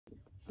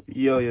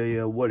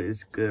Yo, what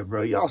is good,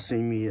 bro? Y'all see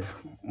me? Oh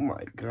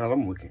my God,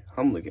 I'm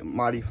looking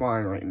mighty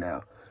fine right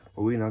now.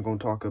 But we're not gonna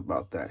talk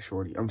about that,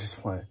 shorty. I'm just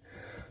playing.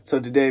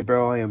 So today,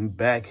 bro, I am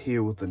back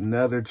here with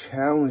another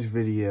challenge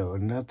video,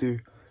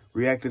 another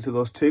reacting to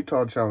those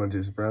TikTok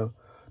challenges, bro.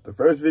 The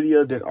first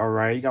video did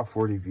alright, got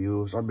 40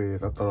 views. I mean,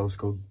 I thought I was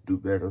gonna do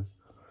better.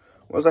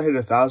 Once I hit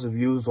 1,000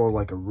 views on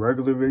like a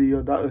regular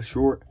video, not a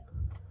short,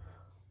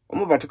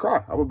 I'm about to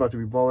cry. I'm about to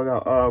be balling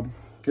out.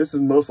 This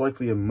is most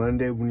likely a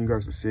Monday when you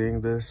guys are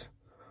seeing this.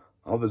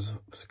 I'll just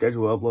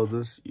schedule upload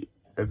this.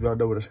 If y'all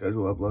know what a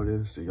schedule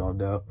upload is, so y'all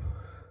know.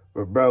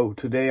 But bro,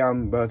 today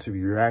I'm about to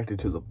be reacting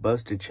to the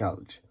Busted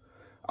Challenge.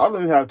 I don't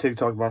even have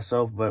TikTok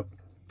myself, but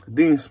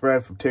being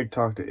spread from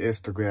TikTok to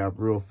Instagram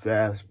real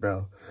fast,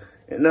 bro.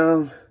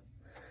 And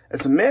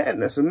as a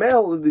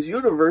male in this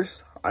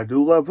universe, I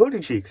do love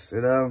booty cheeks.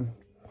 And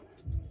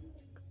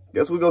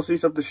guess we gonna see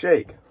something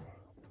shake.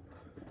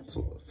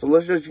 So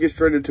let's just get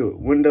straight into it.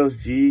 Windows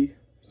G.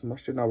 Is my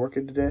shit not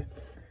working today?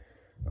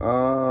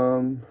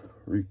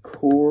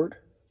 Record.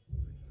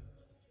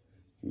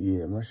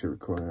 Yeah, my shit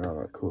recording. All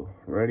right, cool.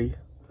 Ready?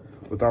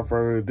 Without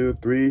further ado,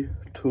 3,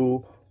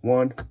 2,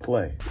 1,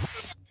 play.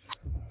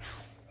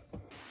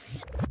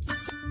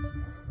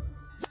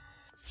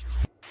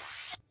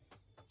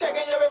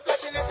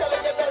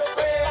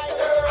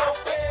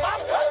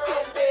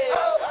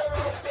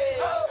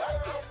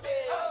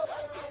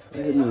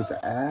 They hit me with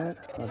the ad?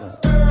 Hold on.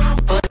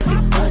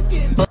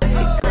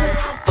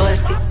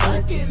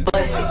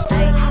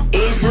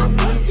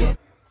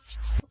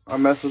 I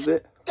mess with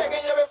it.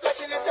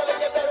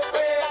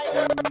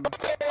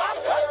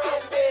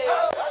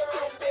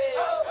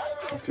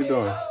 What you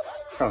doing?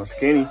 Kind of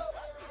skinny.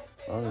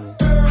 I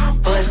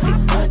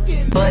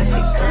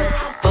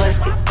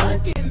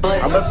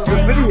mess with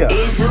this video.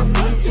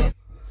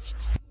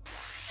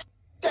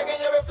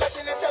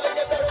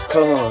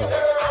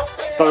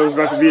 Thought it was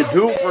about to be a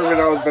dude for a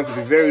minute. I was about to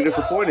be very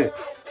disappointed.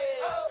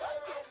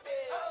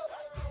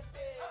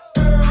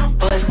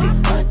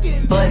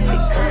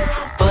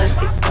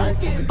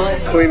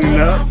 Cleaning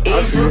up.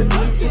 I see it.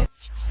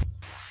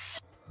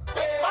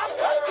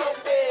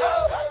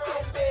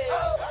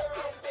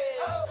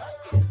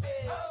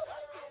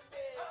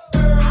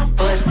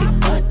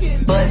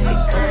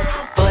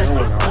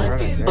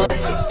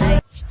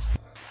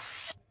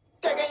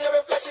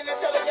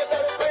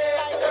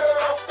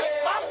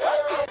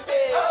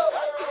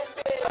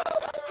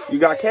 You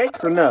got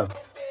cake or no?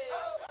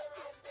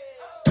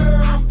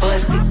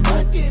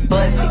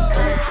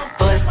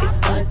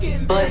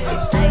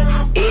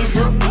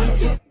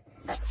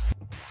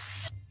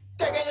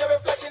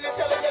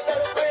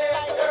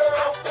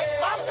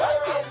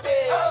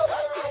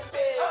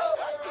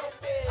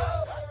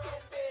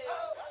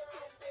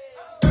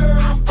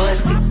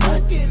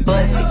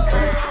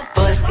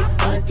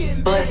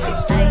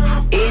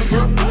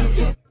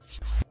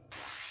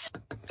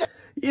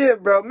 Yeah,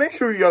 bro, make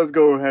sure you guys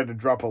go ahead and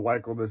drop a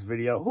like on this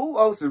video. Who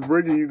else is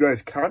bringing you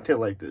guys content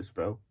like this,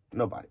 bro?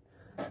 Nobody.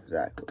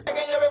 Exactly.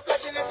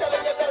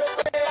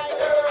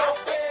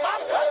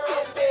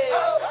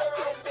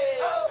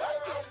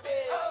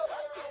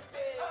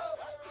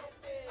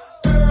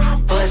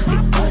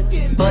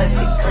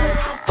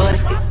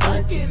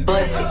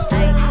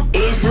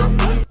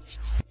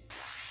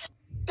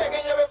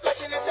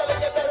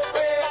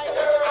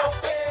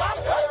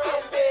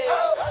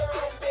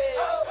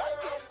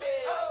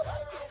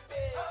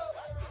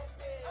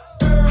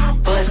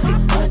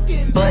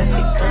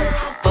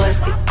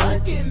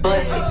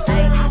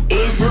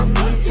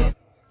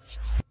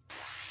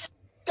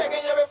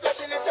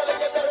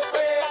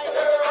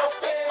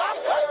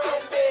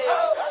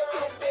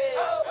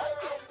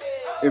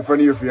 In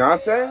front of your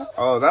fiance?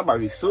 Oh, that might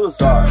be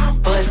suicide.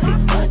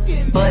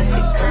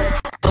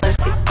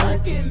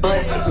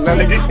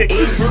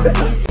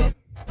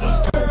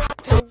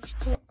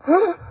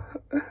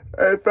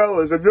 Hey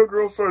fellas, if your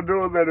girl start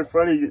doing that in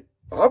front of you,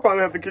 I'll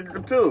probably have to kick her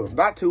too.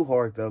 Not too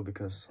hard though,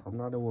 because I'm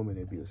not a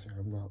woman abuser.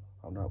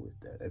 I'm not with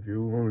that. If you're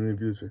a woman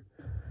abuser,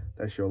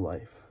 that's your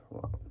life.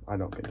 Well, I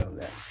don't condone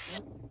that.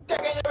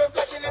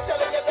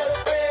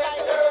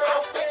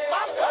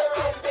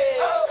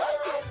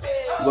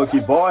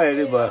 Low-key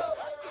bald-headed, but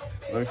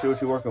let me see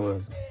what you're working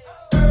with.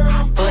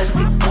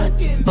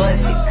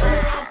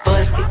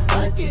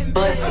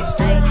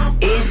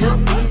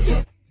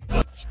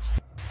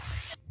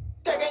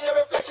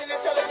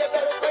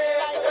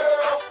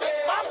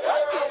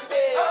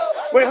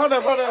 Wait, hold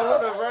up, bro.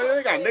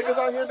 They got niggas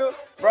out here, dude.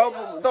 Bro,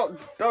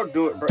 don't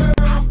do it, bro.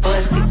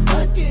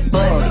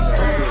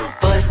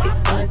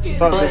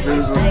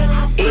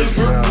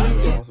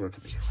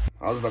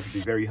 I was about to be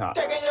very hot.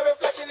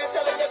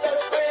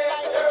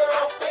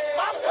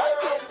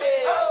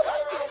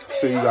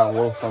 So you got a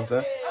little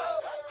something.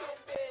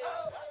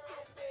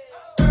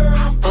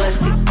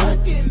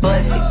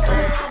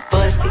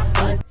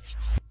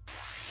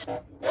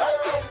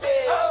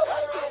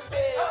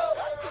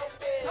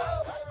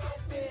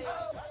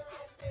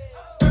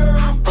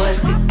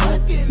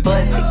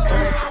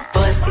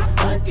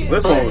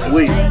 This one was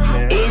weak,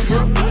 man.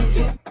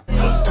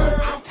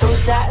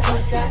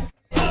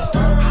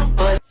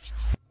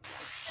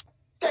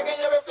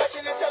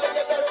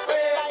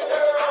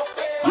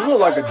 You look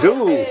like a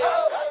dude.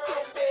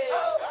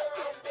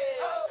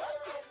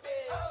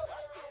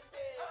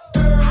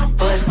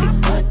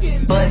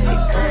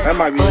 That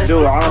might be a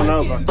dude. I don't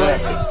know about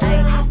that.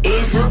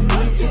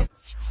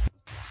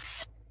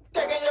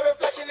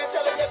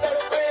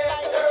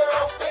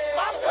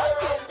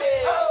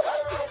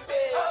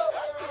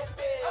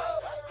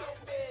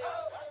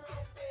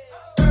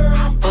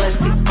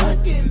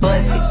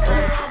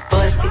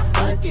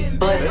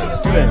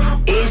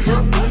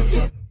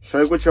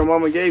 Show what your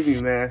mama gave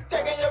you, man.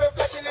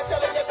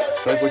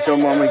 Show what your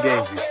mama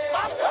gave you.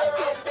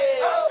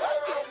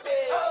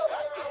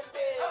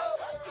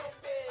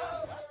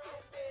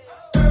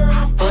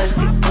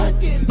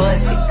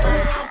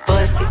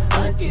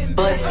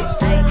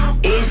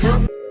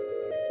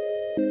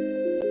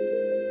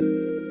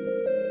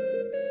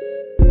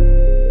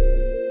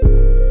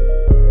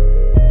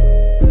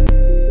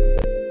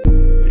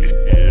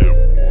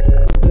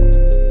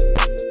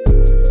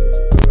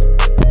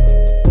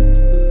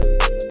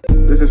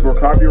 For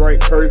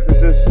copyright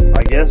purposes,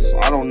 I guess.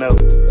 I don't know.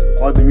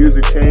 All the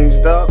music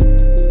changed up.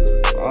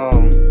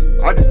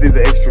 I just did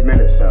the extra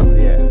minute, so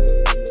yeah.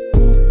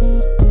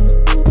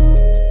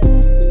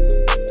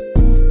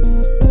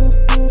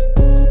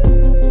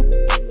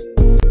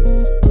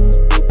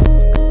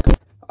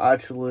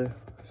 Actually,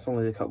 it's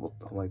only a couple,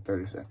 like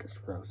 30 seconds,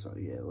 bro. So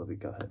yeah, let me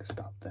go ahead and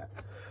stop that.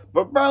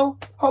 But bro,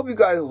 hope you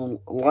guys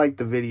liked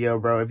the video,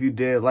 bro. If you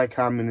did, like,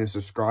 comment, and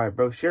subscribe,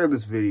 bro. Share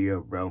this video,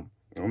 bro.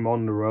 I'm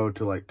on the road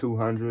to like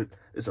 200.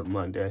 It's a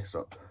Monday,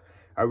 so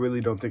I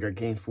really don't think I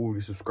gained 40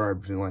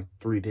 subscribers in like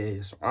 3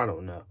 days. I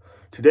don't know.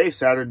 Today's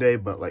Saturday,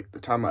 but like the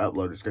time I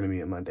upload is going to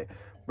be a Monday,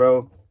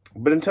 bro.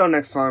 But until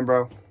next time,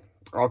 bro,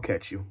 I'll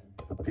catch you.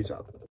 Peace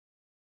out.